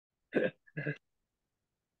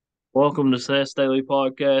Welcome to Seth's Daily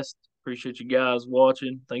Podcast. Appreciate you guys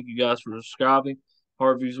watching. Thank you guys for subscribing.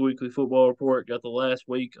 Harvey's Weekly Football Report got the last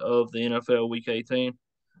week of the NFL Week 18.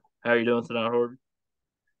 How are you doing tonight, Harvey?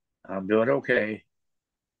 I'm doing okay.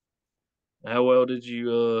 How well did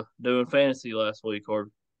you do in fantasy last week,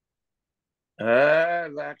 Harvey?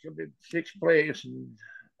 Like I'm in sixth place, and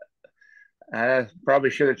I probably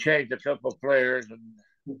should have changed a couple of players,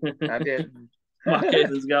 and I didn't. My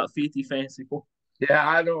Kevin's got 50 fantasy points. Yeah,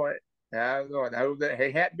 I know it. I know it. I know that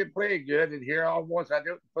he hadn't been playing good, and here all once I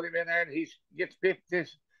do put him in there, and he gets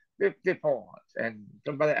 50 points, and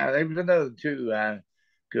somebody there was another two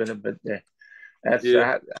could have, but that's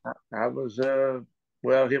Yeah, I was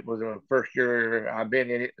well, it was a first year I've been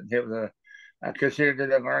in it, and it was a I considered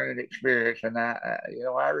it a learning experience, and I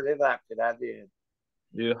really liked it. I did.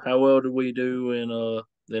 yeah. How well did we do in the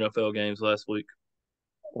NFL games last week?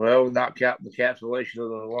 Well, not counting the cancellation of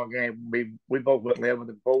the one game, we both went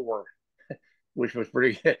 11-4, which was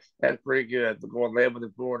pretty good. That's pretty good. Going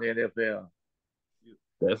 11-4 in the NFL.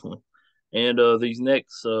 Definitely. And these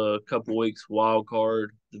next couple weeks, wild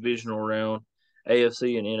card, divisional round,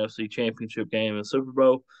 AFC and NFC championship game, and Super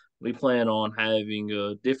Bowl, we plan on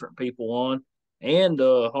having different people on. And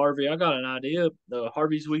Harvey, I got an idea.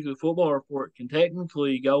 Harvey's Weekly Football Report can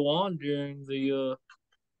technically go on during the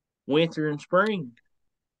winter and spring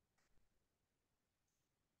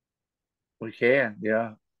We can,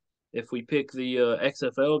 yeah, if we pick the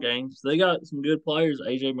XFL games. They got some good players.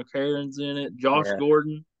 AJ McCarron's in it. Josh yeah,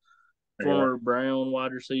 Gordon, yeah, former Brown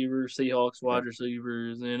wide receiver, Seahawks wide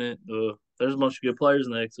receivers in it. There's a bunch of good players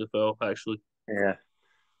in the XFL, actually. yeah.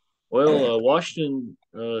 Well, Washington,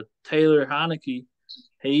 Taylor Heineke,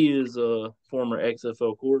 he is a former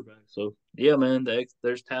XFL quarterback. So yeah, man,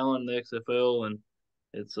 there's talent in the XFL, and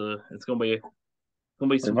it's gonna be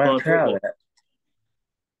We some might fun try football. that.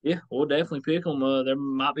 Yeah, we'll definitely pick them. There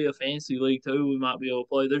might be a fantasy league too. We might be able to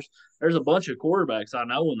play. There's a bunch of quarterbacks I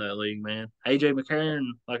know in that league, man. AJ McCarron,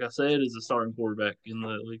 like I said, is a starting quarterback in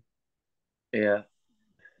that league. Yeah,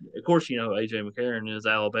 Of course, you know AJ McCarron is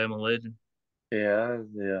Alabama legend. yeah,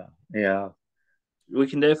 yeah, yeah. We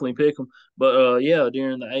can definitely pick them, but yeah,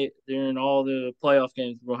 during all the playoff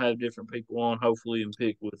games, we're gonna have different people on, hopefully, and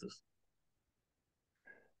pick with us.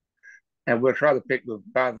 And we'll try to pick the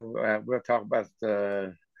final. We'll talk about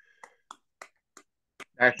the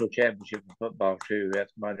national championship in football too.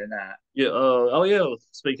 That's Monday night. Yeah. Oh yeah.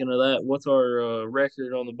 Speaking of that, what's our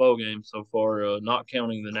record on the bowl game so far? Not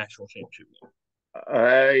counting the national championship game.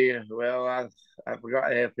 Well, I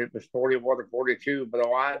forgot if it was 41 or 42, but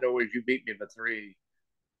all I know is you beat me by three,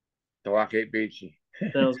 so I can't beat you.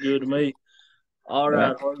 Sounds good to me. All Uh,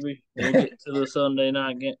 right, Harvey. We'll get to the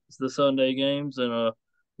the Sunday games, and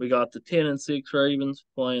we got the 10-6 Ravens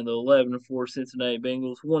playing the 11-4 Cincinnati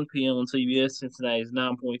Bengals. 1 p.m. on CBS. Cincinnati's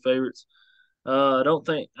 9-point favorites. I don't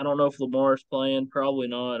know if Lamar's playing. Probably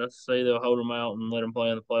not. I say they'll hold him out and let him play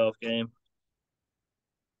in the playoff game.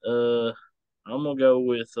 Uh, I'm gonna go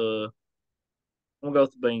with the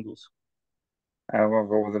Bengals. I'm gonna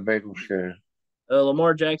go with the Bengals too.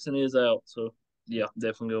 Lamar Jackson is out, so yeah,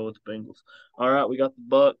 definitely go with the Bengals. All right, we got the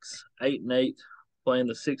Bucks 8-8 playing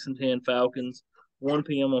the 6-10 Falcons. 1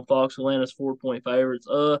 p.m. on Fox. Atlanta's 4-point favorites.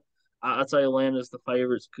 I'd say Atlanta's the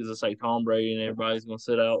favorites because it's like Tom Brady and everybody's gonna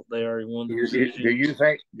sit out. They already won the Do division. you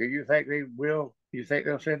think? Do you think they will? You think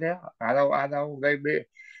they'll sit down? I know they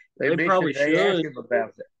They probably mentioned they asked should. him about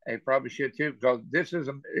it. They probably should too because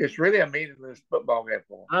it's really a meaningless football game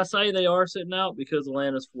for them. I say they are sitting out because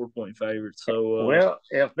Atlanta's 4-point favorites. So Well,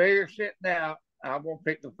 if they're sitting out, I'm gonna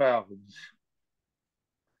pick the Falcons.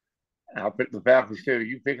 I'll pick the Falcons too.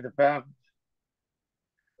 You picking the Falcons?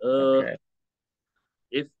 uh Okay.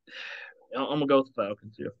 if I'm gonna go with the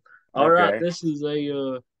Falcons here. All right, Okay. this is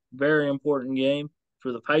a very important game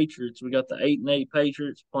for the Patriots. We got the 8-8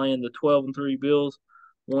 Patriots playing the 12-3 Bills.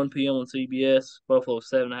 1 p.m. on CBS. Buffalo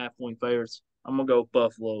 7.5-point favorites. I'm gonna go with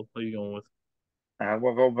Buffalo. Who are you going with? I'm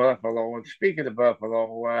gonna go Buffalo. And speaking of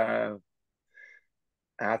Buffalo,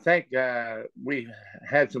 I think we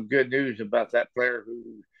had some good news about that player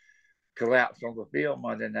who collapsed on the field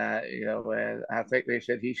Monday night. And I think they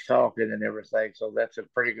said he's talking and everything, so that's a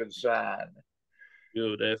pretty good sign.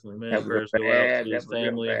 Good, definitely, man. That was a Prayers go out to that his was real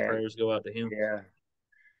family and bad. prayers go out to him. Yeah,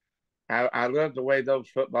 I love the way those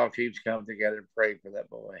football teams come together and pray for that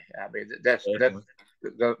boy. I mean, that's Definitely.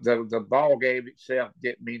 the ball game itself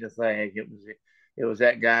didn't mean a thing. It was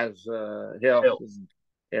that guy's health Health. and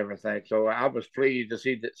everything. So I was pleased to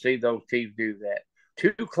see those teams do that.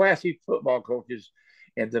 Two classy football coaches,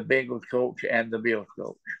 and the Bengals coach and the Bills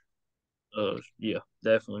coach. Yeah,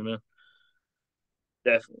 definitely, man.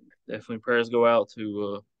 Definitely. Definitely prayers go out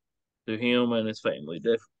to to him and his family.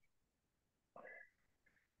 Definitely.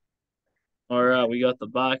 All right, we got the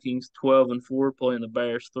Vikings 12-4 playing the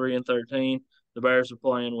Bears 3-13. The Bears are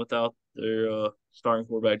playing without their starting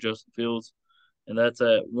quarterback Justin Fields, and that's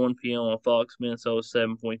at 1 p.m. on Fox. Minnesota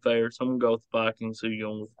 7-point favorites. I'm gonna go with the Vikings. Who you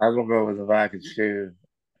going with? I'm gonna go with the Vikings too.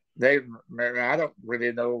 I don't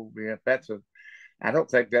really know if that's a. I don't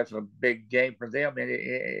think that's a big game for them.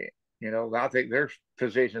 I think their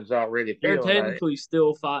position's already They're filled. technically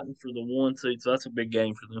still fighting for the 1 seed, so that's a big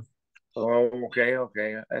game for them. Oh,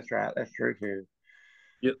 okay, that's right. That's true too.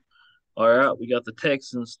 Yep. All right, we got the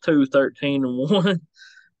Texans 2-13-1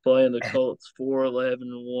 playing the Colts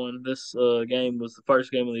 4-11-1. This game was the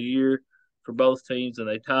first game of the year for both teams, and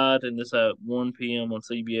they tied. And this at 1 p.m. on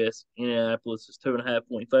CBS. Indianapolis is 2.5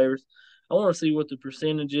 point favorites. I want to see what the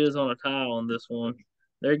percentage is on a tie on this one.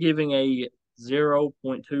 They're giving a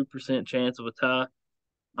 0.2% chance of a tie.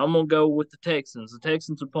 I'm gonna go with the Texans. The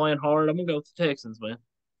Texans are playing hard. I'm gonna go with the Texans, man.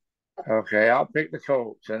 Okay, I'll pick the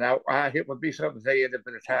Colts, and it would be something they end up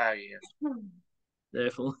in a tie in.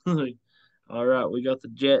 Definitely. All right, we got the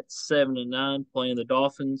Jets 7-9 playing the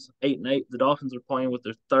Dolphins 8-8. The Dolphins are playing with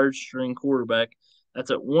their third string quarterback. That's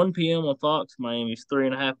at 1 p.m. on Fox. Miami's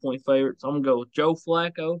 3.5 point favorites. I'm gonna go with Joe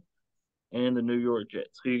Flacco and the New York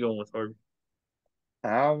Jets. Who you going with, Harvey?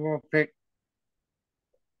 I'm gonna pick.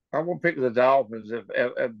 I'm gonna pick the Dolphins.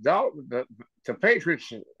 The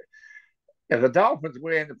Patriots, if the Dolphins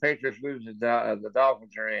win, the Patriots lose. The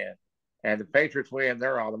Dolphins are in, and the Patriots win,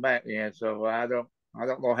 they're automatically in. So I don't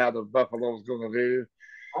know how the Buffalo's going to do.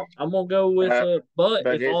 I'm gonna go with Uh, but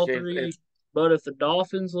but if all it's three, but if the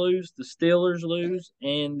Dolphins lose, the Steelers lose,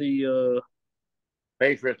 and the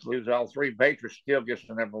Patriots lose all three. Patriots still gets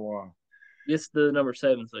the number one. it's the number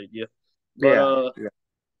 7 seed, yeah. But Yeah, yeah.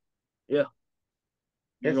 yeah,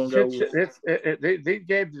 you're gonna go with These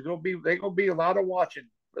games is gonna be they're gonna be a lot of watching.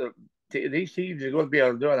 These teams are going to be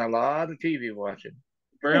doing a lot of TV watching.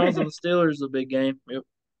 Browns and the Steelers is a big game. Yep.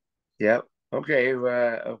 Yep. Okay.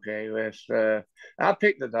 Okay. I'll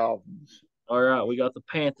pick the Dolphins. All right, we got the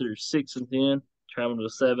Panthers 6-10, traveling to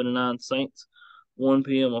the 7-9 Saints, 1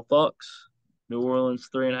 p.m. on Fox. New Orleans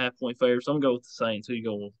 3.5 point favorites. I'm gonna go with the Saints. Who you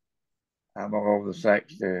going with? I'm gonna go with the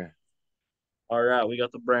Saints there. All right, we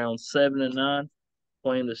got the Browns 7-9,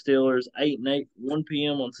 playing the Steelers 8-8, 1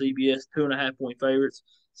 p.m. on CBS, 2.5 point favorites.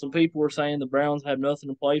 Some people are saying the Browns have nothing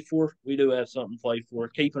to play for. We do have something to play for,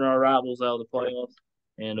 keeping our rivals out of the playoffs,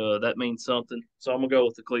 and that means something. So I'm gonna go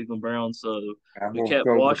with the Cleveland Browns. I'm We gonna kept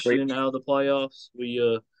go with the Washington Cleveland. out of the playoffs.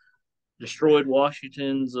 We destroyed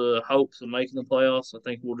Washington's hopes of making the playoffs. I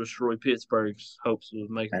think we'll destroy Pittsburgh's hopes of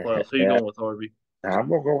making the playoffs. Who you Yeah, going with, Harvey? I'm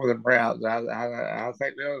gonna go with the Browns. I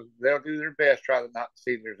think they'll do their best try to knock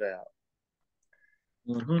the Steelers out.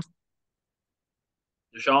 Mm-hmm.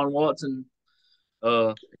 Deshaun Watson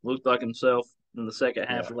uh, looked like himself in the second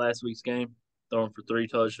half Yeah, of last week's game, throwing for 3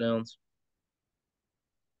 touchdowns.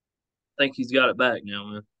 I think he's got it back now,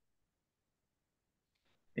 man.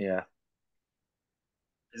 yeah.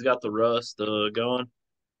 He's got the rust gone.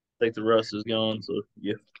 I think the rust is gone. So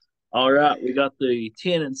yeah. All right, we got the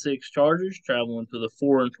 10-6 Chargers traveling to the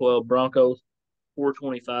 4-12 Broncos.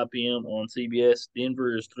 4:25 p.m. on CBS.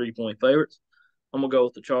 Denver is 3 point favorites. I'm gonna go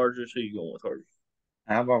with the Chargers. Who you going with, Harvey?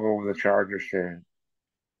 I'm gonna go with the Chargers too.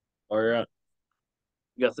 All right.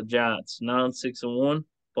 We got the Giants 9-6-1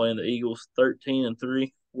 playing the Eagles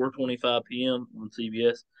 13-3. 4:25 p.m. on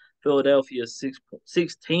CBS. Philadelphia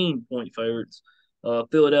 16 point favorites.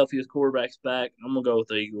 Philadelphia's quarterback's back. I'm gonna go with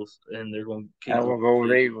the Eagles, and they're gonna keep I'm the gonna go with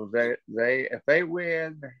the lead. Eagles. If they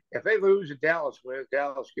win, if they lose and Dallas wins,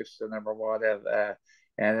 Dallas gets the number one.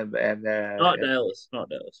 Not Dallas. Not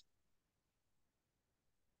Dallas.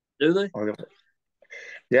 Do they? Or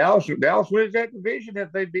Dallas wins that division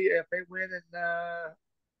if they win and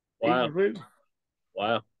Wow. Eagles lose.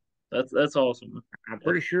 Wow. That's awesome. I'm Yeah,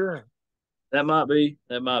 pretty sure. that might be.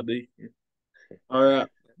 That might be. All right.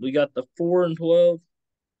 We got the 4-12.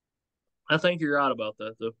 I think you're right about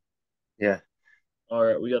that though. Yeah. All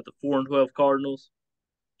right, we got the 4-12 Cardinals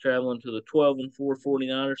traveling to the 12-4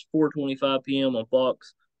 49ers, 4:25 p.m. on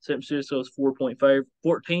Fox. San Francisco's 14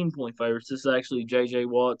 point favorites. This is actually J.J.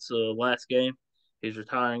 Watt's last game. He's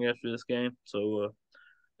retiring after this game, so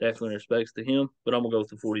definitely respects to him. But I'm gonna go with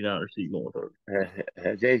the 49ers. He's going with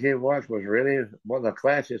her. J.J. Watt was really one of the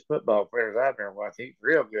classiest football players I've ever watched. He's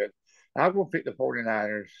real good. I'm going to pick the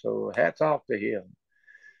 49ers, so hats off to him.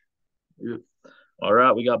 Yeah. All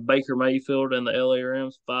right, we got Baker Mayfield and the LA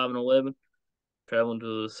Rams 5-11. Traveling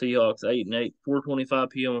to the Seahawks 8-8, 4:25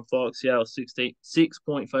 p.m. on Fox. Seattle 6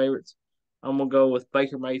 point favorites. I'm gonna go with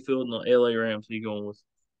Baker Mayfield and the LA Rams. Who you going with?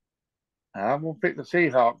 I'm gonna pick the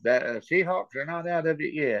Seahawks. That Seahawks are not out of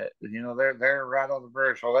it yet. They're right on the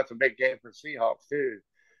verge. So that's a big game for the Seahawks too.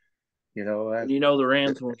 You know And that's the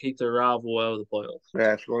Rams want to keep their rival out of the playoffs.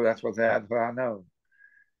 that's what I know.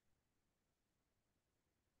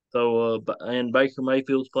 So, and Baker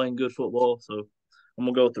Mayfield's playing good football, so I'm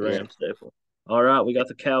gonna go with the Yeah. Rams definitely. All right, we got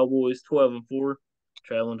the Cowboys 12-4,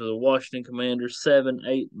 traveling to the Washington Commanders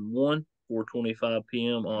 7-8-1, 4:25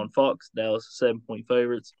 p.m. on Fox. Dallas 7-point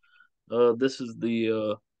favorites. This is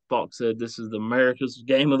the Fox said this is the America's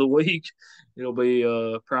game of the week. It'll be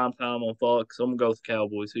prime time on Fox. I'm gonna go with the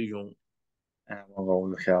Cowboys. Who you going? I'm gonna go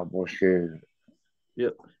with the Cowboys too.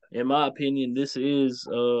 Yep. In my opinion, this is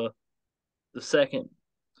the second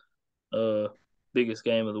uh biggest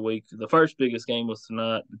game of the week. The first biggest game was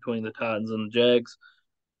tonight between the Titans and the Jags.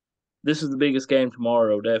 This is the biggest game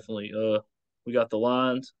tomorrow, definitely. We got the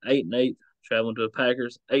Lions 8-8 traveling to the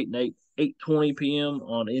Packers 8-8, 8:20 p.m.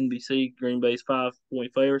 on NBC. Green Bay's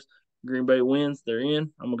 5-point favorites. Green Bay wins, they're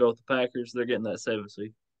in. I'm gonna go with the Packers. They're getting that 7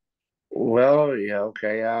 seed. Well, yeah,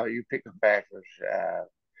 okay. You pick the Packers.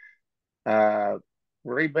 Uh,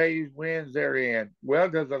 Green Bay wins, they're in. Well,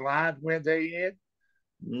 does the Lions win? They in?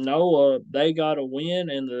 No, they got to win,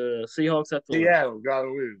 and the Seahawks have to lose. Seattle got to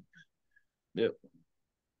lose. Yep.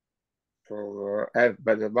 So,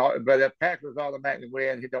 but the Packers automatically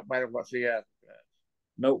win. It don't matter what Seattle does.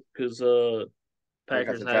 Nope, because They got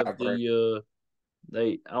Packers the have tiebreaker.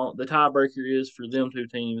 the tiebreaker is for them two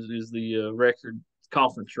teams is the record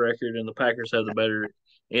conference record, and the Packers have the better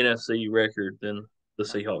NFC record than the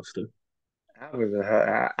Seahawks do.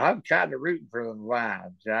 I'm kind of rooting for the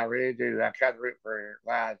Lions. I really do. I'm kind of rooting for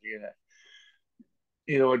Lions.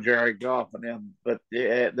 Jared Goff and them, but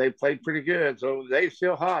they played pretty good, so they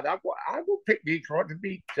still hot. I will pick Detroit to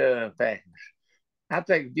beat Packers. I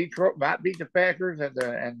think Detroit might beat the Packers, and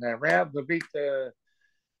the Rams will beat the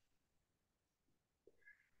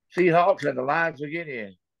Seahawks, and the Lions will get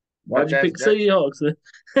in. But Why'd you pick Seahawks?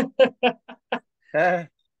 uh,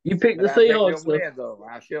 You picked but the I think they'll Seahawks though. win though.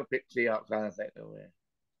 I still pick Seahawks. I think they'll win.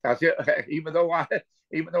 I still, even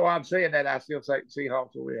though I'm saying that, I still think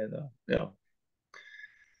Seahawks will win though.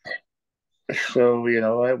 So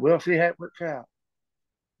we'll see how it works out.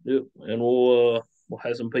 Yep, and we'll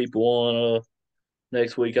have some people on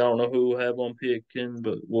next week. I don't know who we'll have on picking,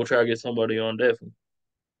 but we'll try to get somebody on definitely.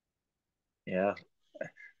 Yeah.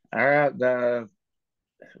 All right.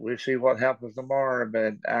 We'll see what happens tomorrow.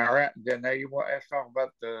 But all right, then now let's talk about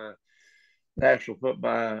the national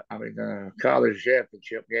football. I mean, the college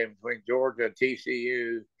championship game between Georgia and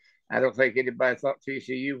TCU. I don't think anybody thought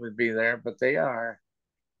TCU would be there, but they are.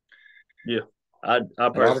 Yeah, I A lot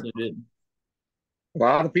of personally didn't. a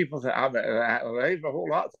lot of people think. There's a whole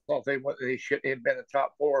lot thought they should have been the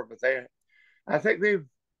top four, but I think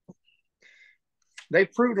they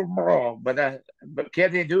proved them wrong. But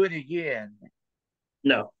can they do it again?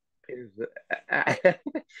 No, Is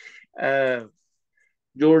uh,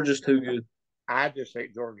 Georgia's too good. I just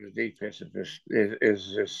think Georgia's defense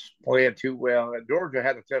is just playing too well. And Georgia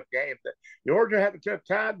had a tough game. Georgia had a tough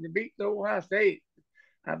time to beat the Ohio State.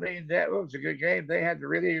 I mean, that was a good game. They had to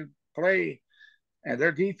really play, and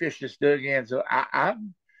their defense just dug in. So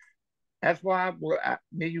I'm that's why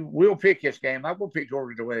you will pick this game. I will pick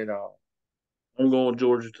Georgia to win it all. I'm going with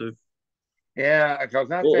Georgia too. Yeah,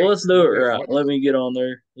 because I Well, think let's do it right. Let me get on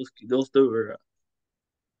there. Let's do it right.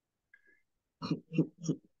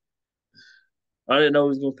 I didn't know he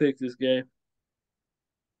was gonna pick this game.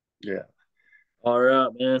 yeah. All right,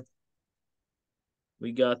 man.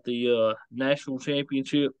 We got the national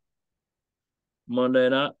championship Monday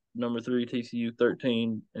night. Number 3 TCU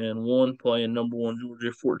 13-1 playing number 1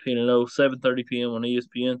 Georgia 14-0. 7:30 p.m. on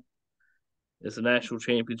ESPN. It's a national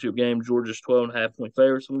championship game. Georgia's 12.5 point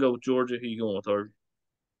favorites. I'm gonna go with Georgia. Who you going with, Harvey?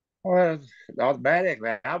 Well,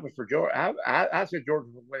 automatically, I was for Georgia. I said Georgia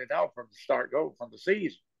would win it all from the start go from the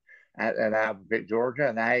season, and I picked Georgia,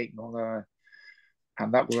 and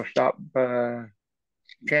I'm not gonna stop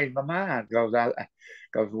change my mind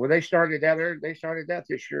because when they started out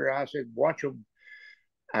this year. I said watch them.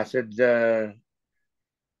 I said their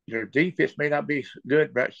defense may not be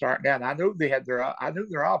good right starting out. I knew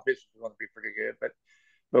their offense was going to be pretty good,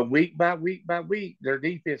 but week by week by week, their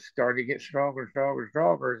defense started to get stronger, stronger,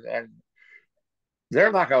 stronger, and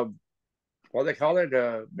they're like a what they call it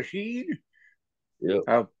a machine.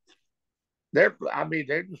 Yep. They're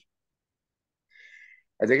just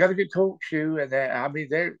they got a good coach too, and I mean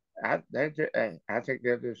I think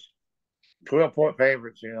they're just 12-point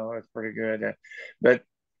favorites. It's pretty good. But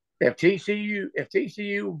if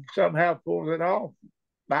TCU somehow pulls it off,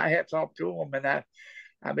 my hats off to them. And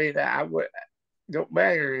I mean, I would don't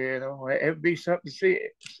matter. It would be something to see.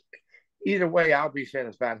 either way, I'll be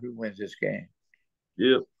satisfied who wins this game.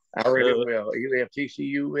 Yep. I really Uh, will. Even if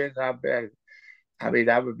TCU wins, I bet. I mean,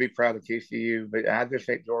 I would be proud of TCU, but I just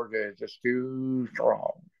think Georgia is just too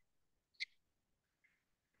strong.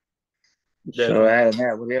 So Definitely. adding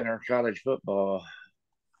that within our college football,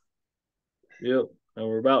 Yep. And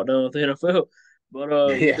we're about done with the NFL. But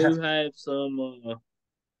we yeah, do have some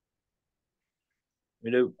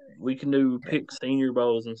we can do pick senior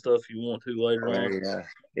bowls and stuff if you want to later well, on.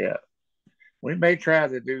 yeah. We may try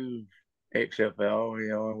to do XFL.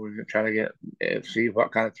 We're gonna try to see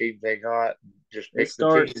what kind of teams they got. Just It pick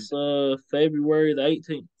the teams. starts February the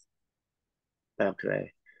 18th.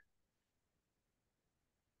 Okay.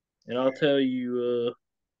 And I'll tell you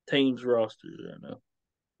teams rosters right now.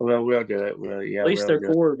 Well, we'll do it. At least We'll their do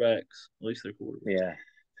it. quarterbacks. At least their quarterbacks. Yeah,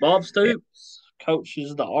 Bob yeah, Stoops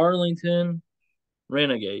coaches the Arlington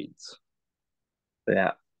Renegades.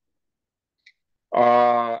 yeah.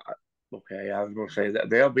 Uh, okay. I was going to say that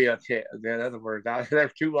there'll be a check. In other words,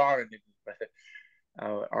 there's two Arlington,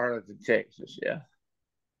 Arlington, Texas. Yeah.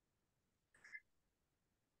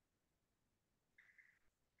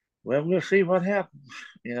 Well, we'll see what happens.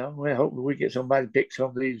 We hope we get somebody to pick some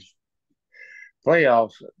of these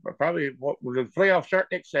playoffs. Probably what will the playoffs start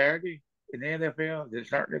next Saturday in the NFL? Did it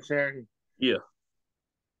start next Saturday? Yeah.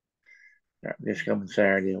 This coming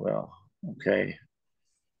Saturday. Well, okay.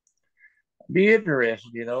 Be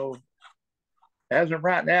interesting. As of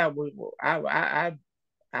right now, I'd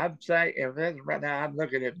say if as of right now, I'm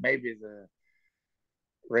looking at maybe the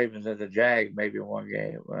Ravens and the Jags, maybe one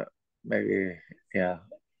game. Maybe, yeah,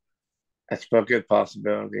 that's a good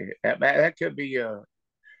possibility. That could be.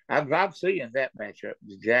 I'm seeing that matchup,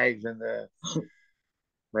 the Jags and the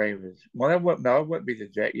Ravens. Well, that wouldn't. No, it wouldn't be the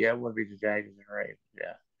Jag. Yeah, it wouldn't be the Jags and the Ravens.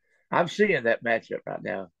 Yeah, I'm seeing that matchup right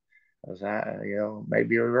now. Cause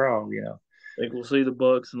maybe you're wrong. I think we'll see the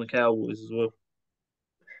Bucks and the Cowboys as well.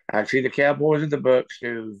 I see the Cowboys and the Bucks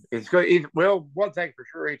too. It's good. Well, one thing for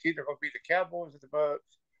sure, it's either going to be the Cowboys and the Bucks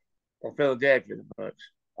or Philadelphia and the Bucks.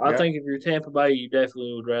 I Yep. think if you're Tampa Bay, you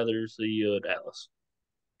definitely would rather see Dallas.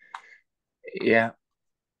 Yeah.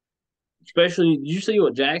 Especially, did you see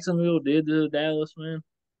what Jacksonville did to Dallas, man?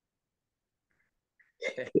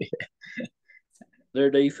 Their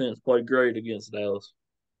defense played great against Dallas.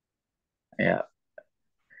 Yeah.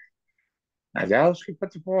 Now, Dallas can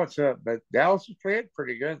put the points up, but Dallas is playing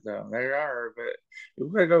pretty good, though. They are, but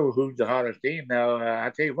we're going to go who's the hottest team now. I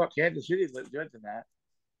tell you what, Kansas City looked good tonight.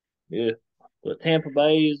 Yeah. But Tampa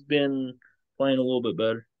Bay has been playing a little bit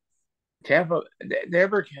better. Tampa,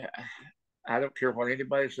 never, I don't care what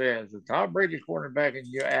anybody says. If Tom Brady's quarterback, and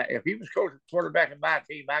if he was coaching quarterback in my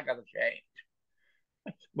team, I got to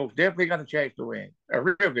change. Most definitely going to change to win. A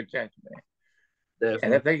real good chance to win. And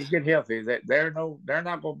Definitely. if they can get healthy, they're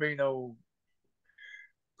not going to be no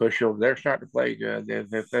pushover. They're starting to play good.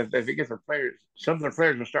 If it gets their players, some of their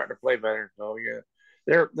players are starting to play better. So yeah,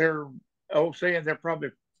 they're saying they're probably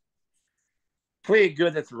playing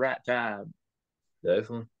good at the right time.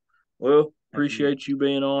 Definitely. Well, And appreciate you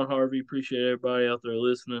being on, Harvey. Appreciate everybody out there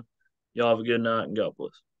listening. Y'all have a good night and God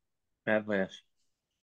bless. God bless.